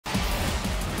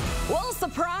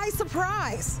surprise,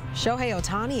 surprise. Shohei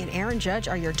Ohtani and Aaron Judge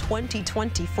are your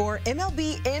 2024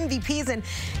 MLB MVPs, and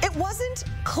it wasn't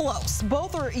close.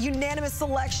 Both were unanimous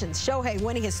selections. Shohei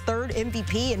winning his third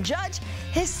MVP and Judge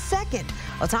his second.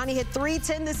 Ohtani hit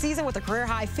 .310 this season with a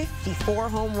career-high 54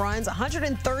 home runs,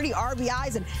 130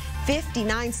 RBIs, and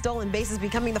 59 stolen bases,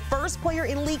 becoming the first player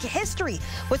in league history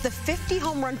with the 50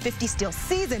 home run, 50 steal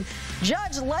season.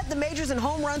 Judge led the majors in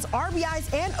home runs,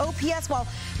 RBIs, and OPS while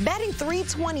batting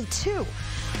 .322.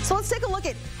 So let's take a look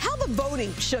at how the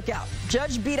voting shook out.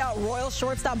 Judge beat out Royal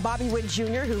shortstop Bobby Witt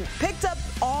Jr., who picked up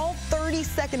all 30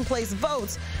 second-place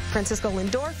votes. Francisco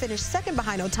Lindor finished second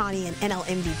behind Ohtani in NL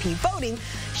MVP voting.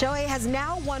 Shohei has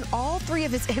now won all three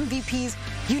of his MVPs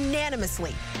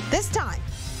unanimously, this time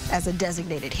as a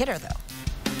designated hitter, though.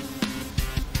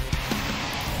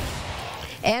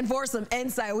 And for some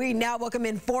insight, we now welcome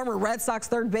in former Red Sox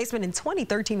third baseman and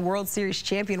 2013 World Series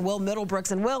champion Will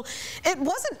Middlebrooks. And Will, it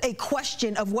wasn't a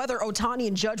question of whether Ohtani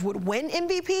and Judge would win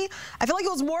MVP. I feel like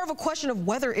it was more of a question of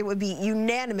whether it would be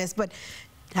unanimous. But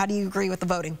how do you agree with the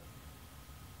voting?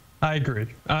 I agree.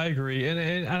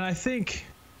 And I think,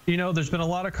 you know, there's been a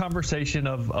lot of conversation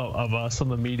of us on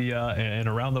the media and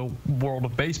around the world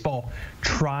of baseball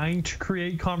trying to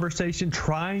create conversation,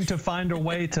 trying to find a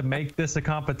way to make this a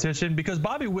competition, because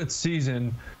Bobby Witt's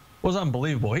season was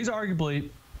unbelievable. He's arguably,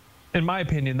 in my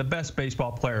opinion, the best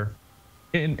baseball player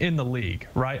in the league,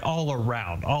 right? All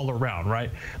around, right?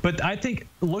 But I think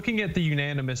looking at the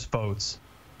unanimous votes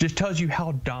just tells you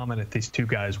how dominant these two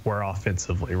guys were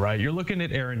offensively, right? You're looking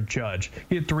at Aaron Judge.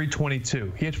 He had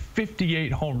 .322. He had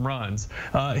 58 home runs.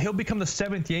 He'll become the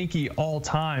 7th Yankee all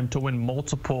time to win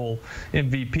multiple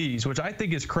MVPs, which I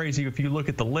think is crazy if you look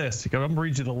at the list. I'm going to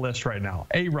read you the list right now.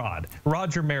 A-Rod,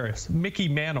 Roger Maris, Mickey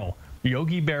Mantle,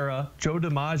 Yogi Berra, Joe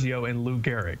DiMaggio, and Lou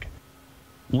Gehrig.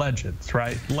 Legends,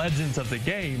 right? Legends of the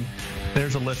game.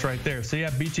 There's a list right there. So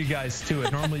yeah, beat you guys to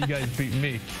it. Normally you guys beat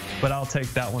me, but I'll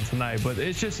take that one tonight. But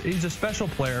it's just, he's a special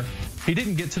player. He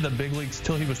didn't get to the big leagues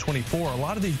till he was 24. A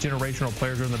lot of these generational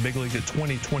players are in the big leagues at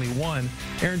 20, 21.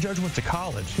 Aaron Judge went to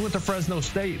college. He went to Fresno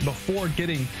State before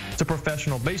getting to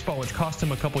professional baseball, which cost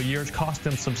him a couple years, cost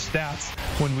him some stats.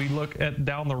 When we look at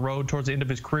down the road towards the end of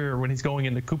his career, when he's going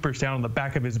into Cooperstown on the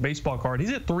back of his baseball card,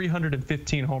 he's at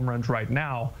 315 home runs right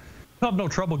now. He'll have no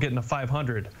trouble getting to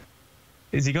 500.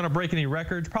 Is he going to break any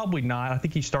records? Probably not. I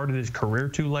think he started his career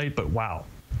too late, but wow,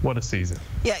 what a season.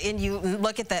 Yeah, and you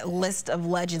look at that list of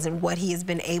legends and what he has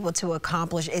been able to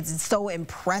accomplish. It's so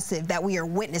impressive that we are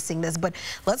witnessing this. But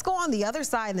let's go on the other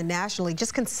side in the National League,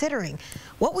 just considering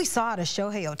what we saw out of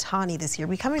Shohei Ohtani this year,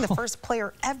 becoming the first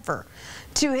player ever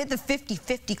to hit the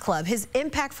 50-50 club. His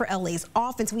impact for LA's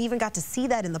offense, we even got to see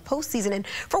that in the postseason. And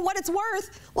for what it's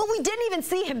worth, well, we didn't even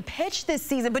see him pitch this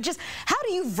season. But just how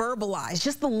do you verbalize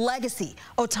just the legacy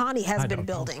Ohtani has been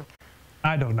building?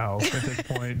 I don't know at this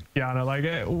point, Yana. Like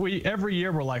every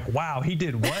year we're like, wow, he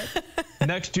did what?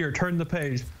 Next year, turn the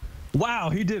page. Wow,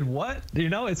 he did what? You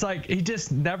know, it's like he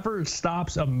just never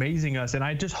stops amazing us. And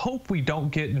I just hope we don't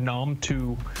get numb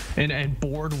to and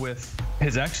bored with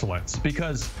his excellence,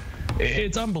 because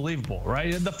it's unbelievable,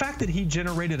 right? The fact that he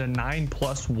generated a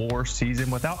 9+ WAR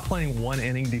season without playing one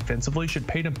inning defensively should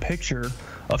paint a picture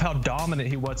of how dominant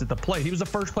he was at the plate. He was the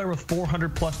first player with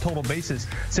 400+ total bases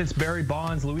since Barry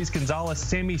Bonds, Luis Gonzalez,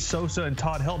 Sammy Sosa, and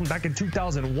Todd Helton back in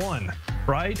 2001,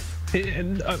 right?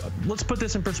 And let's put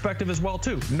this in perspective as well,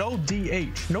 too. No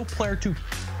DH, no player to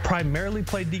primarily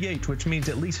play DH, which means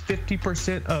at least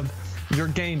 50% of your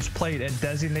games played at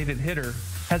designated hitter,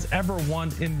 has ever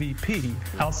won MVP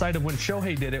outside of when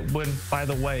Shohei did it, when, by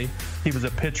the way, he was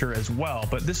a pitcher as well.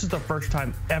 But this is the first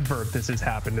time ever this has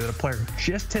happened, that a player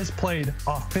just has played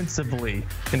offensively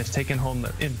and has taken home the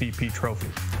MVP trophy.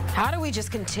 How do we just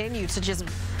continue to just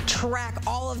track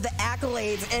all of the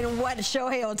accolades and what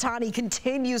Shohei Ohtani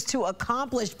continues to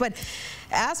accomplish? But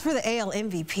as for the AL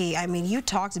MVP, I mean, you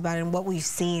talked about it and what we've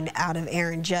seen out of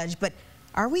Aaron Judge, but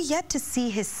are we yet to see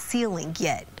his ceiling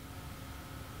yet?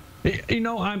 You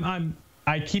know,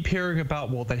 I keep hearing about,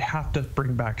 well, they have to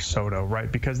bring back Soto,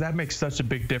 right? Because that makes such a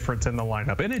big difference in the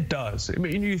lineup. And it does. I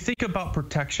mean, you think about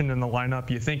protection in the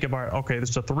lineup, you think about, okay, this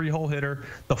is a 3-hole hitter,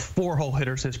 the 4-hole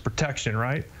hitter's his protection,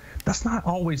 right? That's not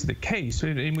always the case.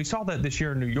 And we saw that this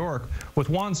year in New York with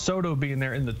Juan Soto being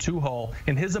there in the 2-hole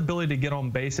and his ability to get on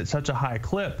base at such a high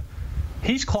clip.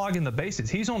 He's clogging the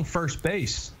bases. He's on first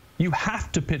base. You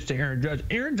have to pitch to Aaron Judge.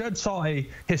 Aaron Judge saw a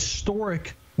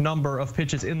historic number of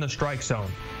pitches in the strike zone.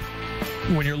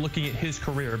 when you're looking at his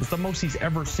career. It was the most he's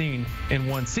ever seen in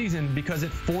one season because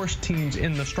it forced teams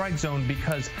in the strike zone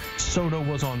because Soto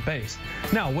was on base.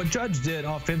 Now, what Judge did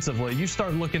offensively, you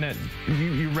start looking at,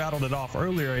 you rattled it off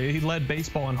earlier, he led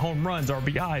baseball in home runs,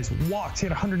 RBIs, walks, he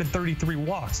had 133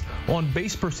 walks, on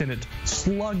base percentage,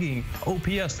 slugging,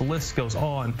 OPS, the list goes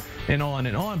on and on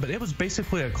and on, but it was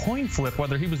basically a coin flip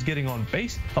whether he was getting on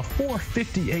base. A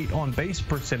 458 on base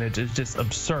percentage is just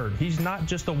absurd. He's not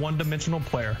just a one-dimensional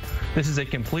player. This is a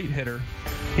complete hitter.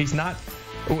 He's not,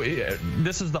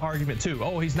 this is the argument too.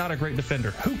 Oh, he's not a great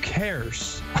defender. Who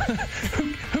cares?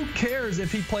 Who cares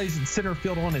if he plays in center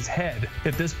field on his head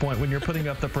at this point when you're putting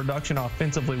up the production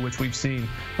offensively, which we've seen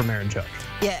from Aaron Judge?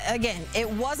 Yeah, again, it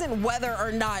wasn't whether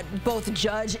or not both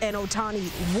Judge and Ohtani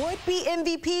would be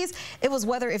MVPs. It was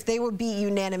whether if they would be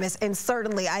unanimous. And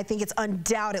certainly, I think it's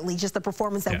undoubtedly just the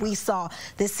performance that we saw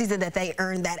this season that they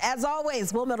earned that. As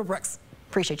always, Will Middlebrooks,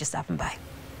 appreciate you stopping by.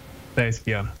 Thanks,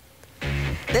 Kiana.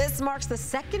 This marks the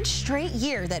second straight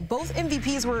year that both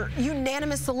MVPs were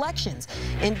unanimous selections.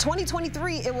 In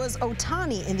 2023, it was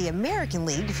Ohtani in the American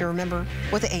League, if you remember,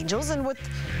 with the Angels, and with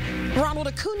Ronald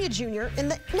Acuna Jr. in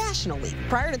the National League.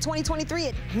 Prior to 2023,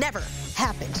 it never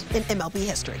happened in MLB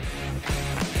history.